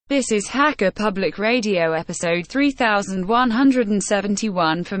This is Hacker Public Radio episode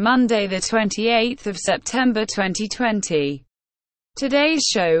 3171 for Monday the 28th of September 2020. Today's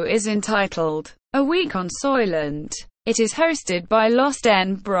show is entitled, A Week on Soylent. It is hosted by Lost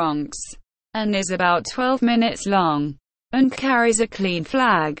N Bronx, and is about 12 minutes long, and carries a clean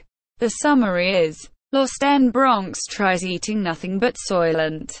flag. The summary is, Lost N Bronx tries eating nothing but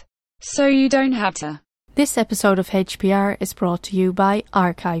Soylent, so you don't have to. This episode of HPR is brought to you by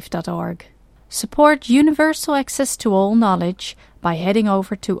archive.org. Support universal access to all knowledge by heading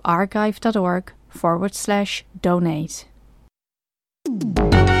over to archive.org/donate.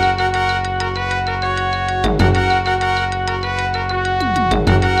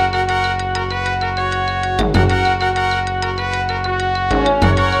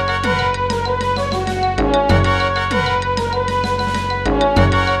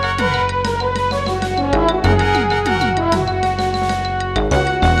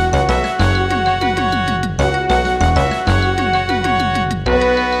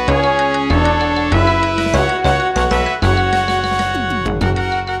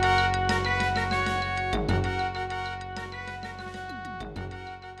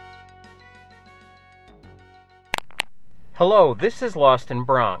 Hello, this is Lost in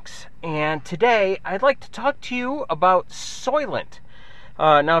Bronx, and today I'd like to talk to you about Soylent.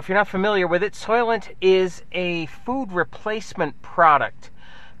 Now, if you're not familiar with it, Soylent is a food replacement product.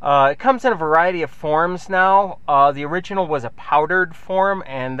 It comes in a variety of forms now. The original was a powdered form,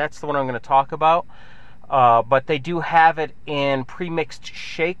 and that's the one I'm going to talk about. But they do have it in pre-mixed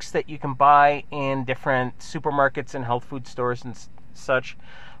shakes that you can buy in different supermarkets and health food stores and such,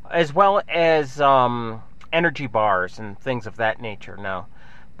 as well as energy bars and things of that nature now.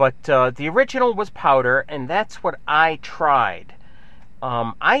 But the original was powder, and that's what I tried.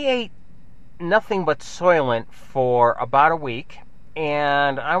 I ate nothing but Soylent for about a week,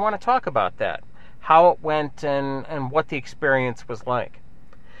 and I want to talk about that, how it went and what the experience was like.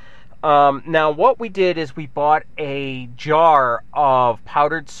 Now, what we did is we bought a jar of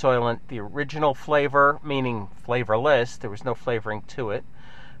powdered Soylent, the original flavor, meaning flavorless. There was no flavoring to it.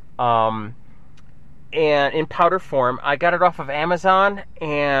 And in powder form. I got it off of Amazon,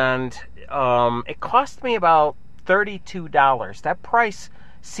 and it cost me about $32. That price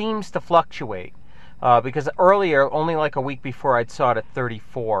seems to fluctuate because earlier, only like a week before, I'd saw it at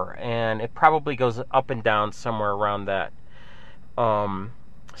 $34, and it probably goes up and down somewhere around that amount.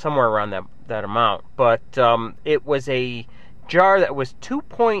 But it was a jar that was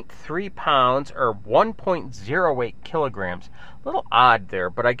 2.3 pounds or 1.08 kilograms. A little odd there,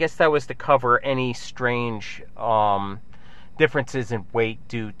 but I guess that was to cover any strange differences in weight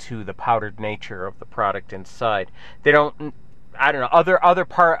due to the powdered nature of the product inside. They don't, I don't know, other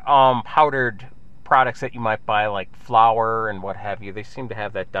powdered products that you might buy, like flour and what have you, they seem to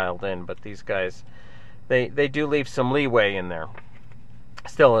have that dialed in, but these guys, they do leave some leeway in there.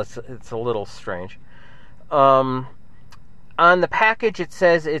 Still, it's a little strange. On the package, it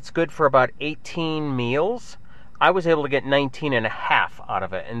says it's good for about 18 meals. I was able to get 19 and a half out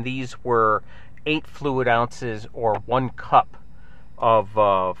of it, and these were 8 fluid ounces or 1 cup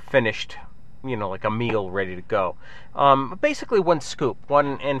of finished, like a meal ready to go. Basically 1 scoop.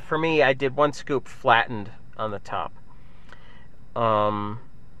 And for me, I did 1 scoop flattened on the top.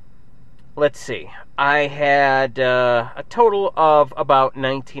 Let's see. I had a total of about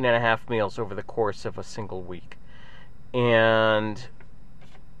 19 and a half meals over the course of a single week. And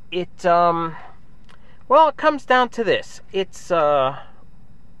it, it comes down to this. It's,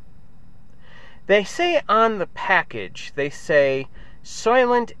 they say on the package, they say,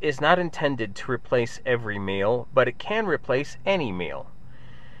 Soylent is not intended to replace every meal, but it can replace any meal.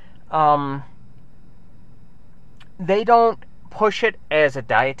 They don't push it as a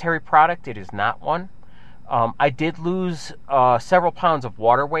dietary product. It is not one. I did lose several pounds of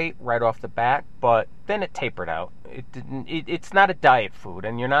water weight right off the bat, but then it tapered out. It's not a diet food,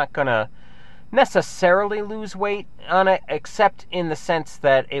 and you're not going to necessarily lose weight on it, except in the sense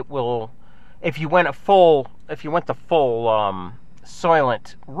that it will, if you went the full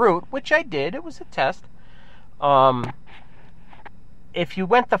Soylent route, which I did, it was a test. If you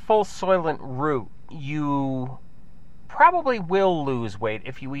went the full Soylent route, you probably will lose weight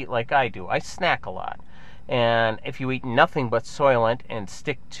if you eat like I do. I snack a lot. And if you eat nothing but Soylent and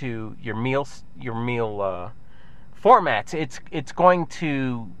stick to your meal formats, it's going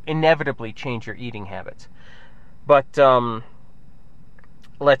to inevitably change your eating habits. But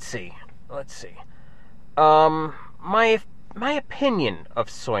let's see. My opinion of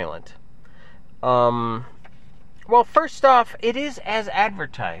Soylent. Well, first off, it is as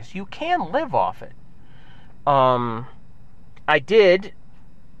advertised. You can live off it. I did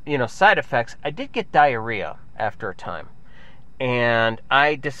side effects, I did get diarrhea after a time. And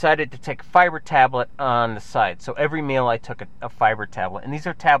I decided to take a fiber tablet on the side. So every meal I took a fiber tablet. And these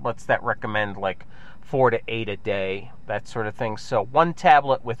are tablets that recommend like 4 to 8 a day, that sort of thing. So 1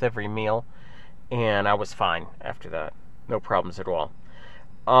 tablet with every meal. And I was fine after that. No problems at all.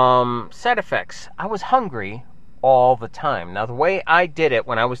 Side effects. I was hungry all the time. Now the way I did it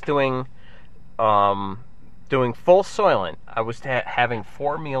when I was doing full Soylent, I was having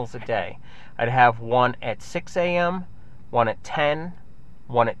 4 meals a day. I'd have one at 6 a.m., one at 10,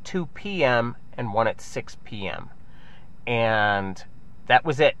 one at 2 p.m., and one at 6 p.m. And that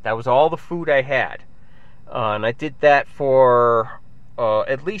was it. That was all the food I had. And I did that for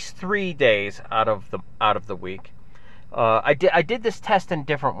at least 3 days out of the week. I did this test in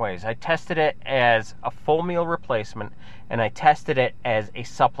different ways. I tested it as a full meal replacement, and I tested it as a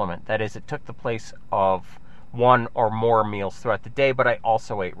supplement. That is, it took the place of 1 or more meals throughout the day, but I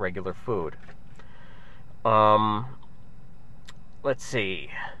also ate regular food. Let's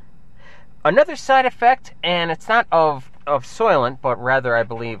see. Another side effect, and it's not of Soylent, but rather I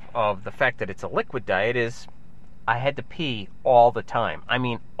believe of the fact that it's a liquid diet, is I had to pee all the time. I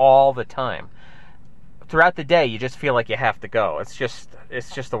mean, all the time. Throughout the day, you just feel like you have to go. It's just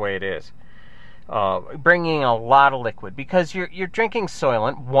the way it is. Bringing a lot of liquid, because you're drinking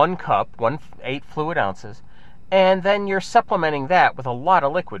Soylent, 1 cup, 8 fluid ounces, and then you're supplementing that with a lot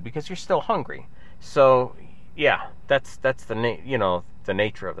of liquid because you're still hungry. So yeah, that's the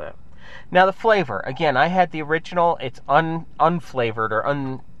nature of that. Now the flavor, again, I had the original. It's unflavored,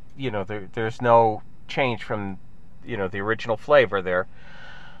 or there's no change from the original flavor there.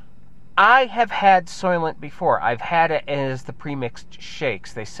 I have had Soylent before. I've had it as the pre-mixed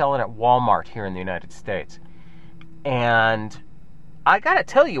shakes. They sell it at Walmart here in the United States. And I gotta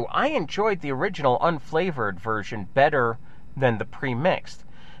tell you, I enjoyed the original unflavored version better than the pre-mixed.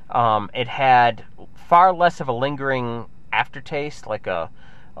 It had far less of a lingering aftertaste, like a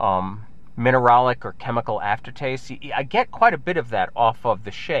mineralic or chemical aftertaste. I get quite a bit of that off of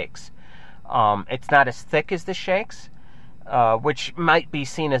the shakes. It's not as thick as the shakes, which might be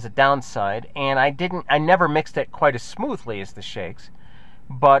seen as a downside, and I never mixed it quite as smoothly as the shakes.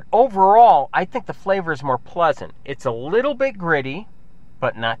 But overall, I think the flavor is more pleasant. It's a little bit gritty,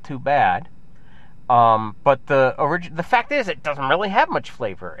 but not too bad. But the fact is, it doesn't really have much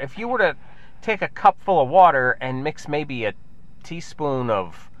flavor. If you were to take a cup full of water and mix maybe a teaspoon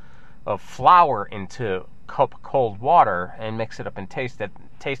of flour into a cup of cold water and mix it up and taste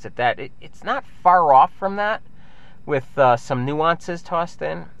it, it's not far off from that, with some nuances tossed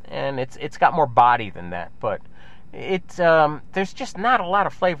in, and it's got more body than that. But there's just not a lot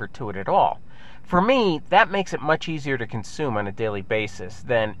of flavor to it at all. For me, that makes it much easier to consume on a daily basis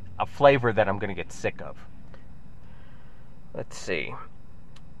than a flavor that I'm going to get sick of. Let's see.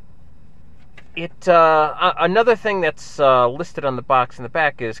 Another thing that's listed on the box in the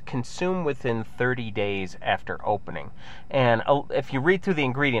back is consume within 30 days after opening. And if you read through the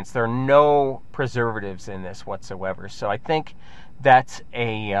ingredients, there are no preservatives in this whatsoever. So I think that's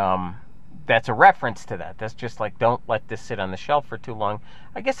a reference to that. That's just like, don't let this sit on the shelf for too long.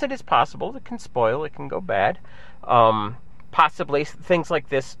 I guess it is possible. It can spoil. It can go bad. Possibly things like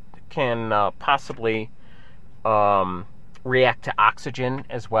this can possibly react to oxygen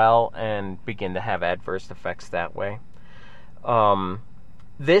as well and begin to have adverse effects that way.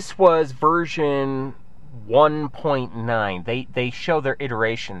 This was version 1.9. They show their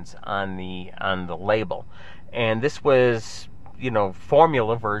iterations on the label, and this was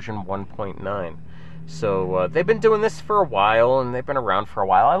formula version 1.9. So they've been doing this for a while, and they've been around for a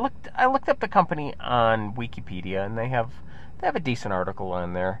while. I looked up the company on Wikipedia, and they have a decent article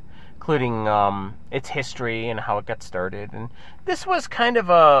on there, including its history and how it got started. And this was kind of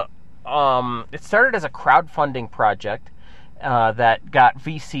it started as a crowdfunding project that got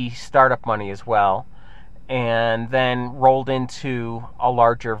VC startup money as well, and then rolled into a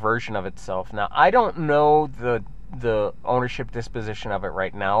larger version of itself. Now, I don't know the ownership disposition of it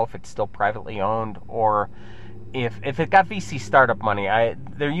right now, if it's still privately owned, or if it got VC startup money.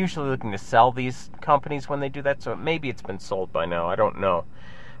 They're usually looking to sell these companies when they do that, so maybe it's been sold by now. I don't know.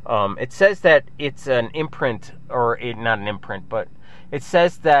 It says that it's an imprint, not an imprint, but it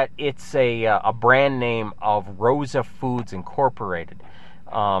says that it's a brand name of Rosa Foods Incorporated.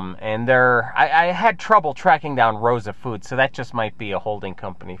 And I had trouble tracking down Rosa Foods, so that just might be a holding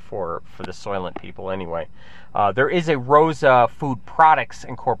company for the Soylent people anyway. There is a Rosa Food Products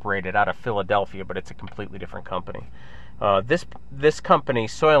Incorporated out of Philadelphia, but it's a completely different company. This company,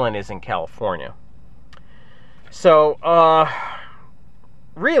 Soylent, is in California. So,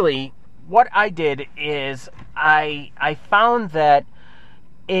 really, what I did is I found that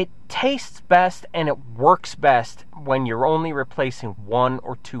it tastes best and it works best when you're only replacing 1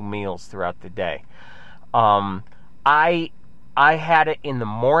 or 2 meals throughout the day. I had it in the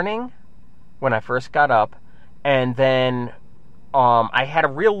morning when I first got up, and then I had a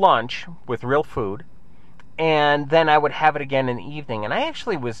real lunch with real food, and then I would have it again in the evening, and I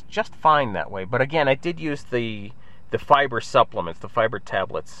actually was just fine that way. But again, I did use the fiber supplements, the fiber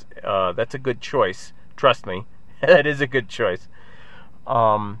tablets. That's a good choice. Trust me, that is a good choice.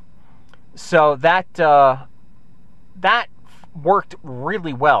 So that worked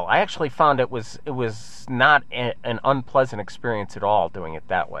really well. I actually found it was not an unpleasant experience at all doing it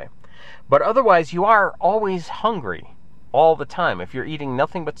that way. But otherwise, you are always hungry all the time. If you're eating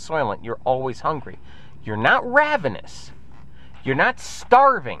nothing but Soylent, you're always hungry. You're not ravenous. You're not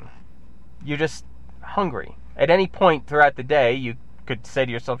starving. You're just hungry. At any point throughout the day, you could say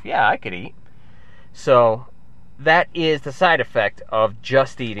to yourself, yeah, I could eat. So that is the side effect of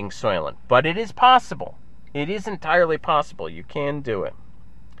just eating Soylent. But it is possible. It is entirely possible. You can do it.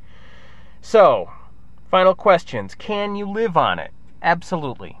 So, final questions. Can you live on it?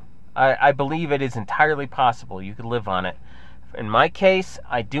 Absolutely. I believe it is entirely possible you could live on it. In my case,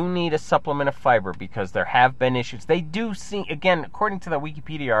 I do need a supplement of fiber because there have been issues. They do see, again, according to the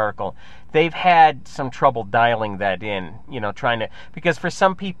Wikipedia article, they've had some trouble dialing that in, because for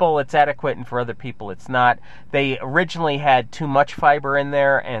some people it's adequate and for other people it's not. They originally had too much fiber in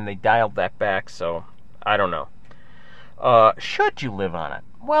there and they dialed that back, so I don't know. Should you live on it?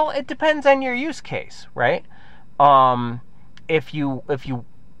 Well, it depends on your use case, right? If you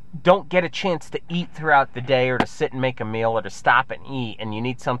don't get a chance to eat throughout the day or to sit and make a meal or to stop and eat and you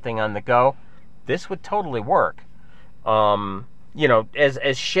need something on the go, this would totally work.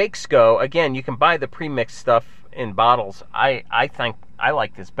 As shakes go, again, you can buy the pre-mixed stuff in bottles. I think I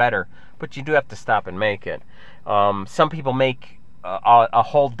like this better, but you do have to stop and make it. Some people make a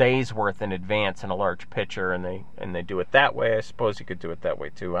whole day's worth in advance in a large pitcher, and they do it that way. I suppose you could do it that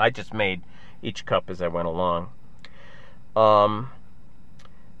way too. I just made each cup as I went along.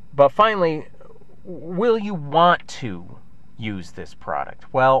 But finally, will you want to use this product?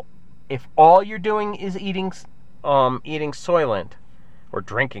 Well, if all you're doing is eating Soylent, or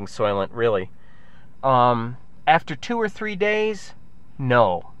drinking Soylent, really, after 2 or 3 days,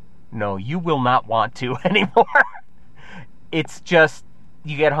 no, you will not want to anymore. It's just,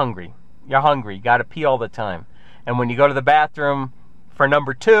 you get hungry. You're hungry. You got to pee all the time. And when you go to the bathroom for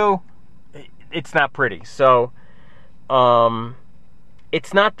number 2, it's not pretty. So,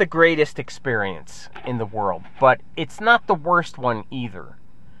 it's not the greatest experience in the world, but it's not the worst one either.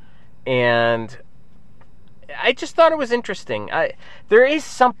 And I just thought it was interesting. There is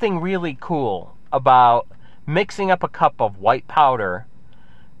something really cool about mixing up a cup of white powder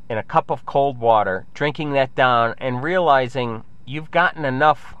in a cup of cold water, drinking that down, and realizing you've gotten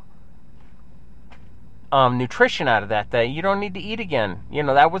enough nutrition out of that you don't need to eat again.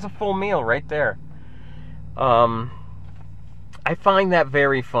 That was a full meal right there. I find that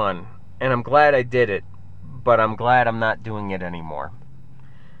very fun, and I'm glad I did it, but I'm glad I'm not doing it anymore.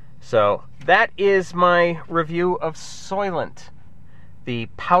 So, that is my review of Soylent, the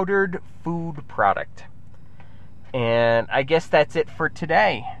powdered food product. And I guess that's it for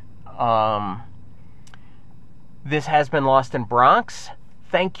today. This has been Lost in Bronx.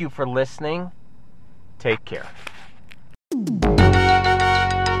 Thank you for listening. Take care.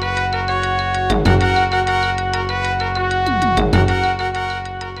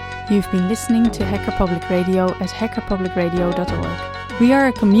 You've been listening to Hacker Public Radio at hackerpublicradio.org. We are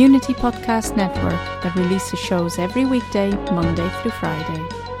a community podcast network that releases shows every weekday, Monday through Friday.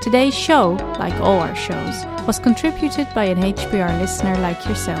 Today's show, like all our shows, was contributed by an HPR listener like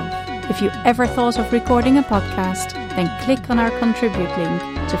yourself. If you ever thought of recording a podcast, then click on our contribute link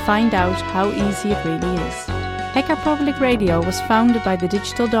to find out how easy it really is. Hacker Public Radio was founded by the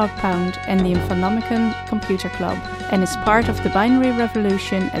Digital Dog Pound and the Infonomicon Computer Club and is part of the binary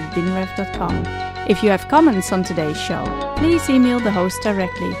revolution at binrev.com. If you have comments on today's show, please email the host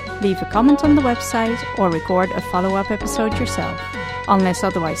directly, leave a comment on the website, or record a follow-up episode yourself. Unless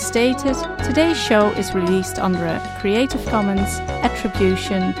otherwise stated, today's show is released under a Creative Commons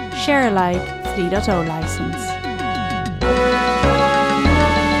Attribution Share Alike 3.0 license.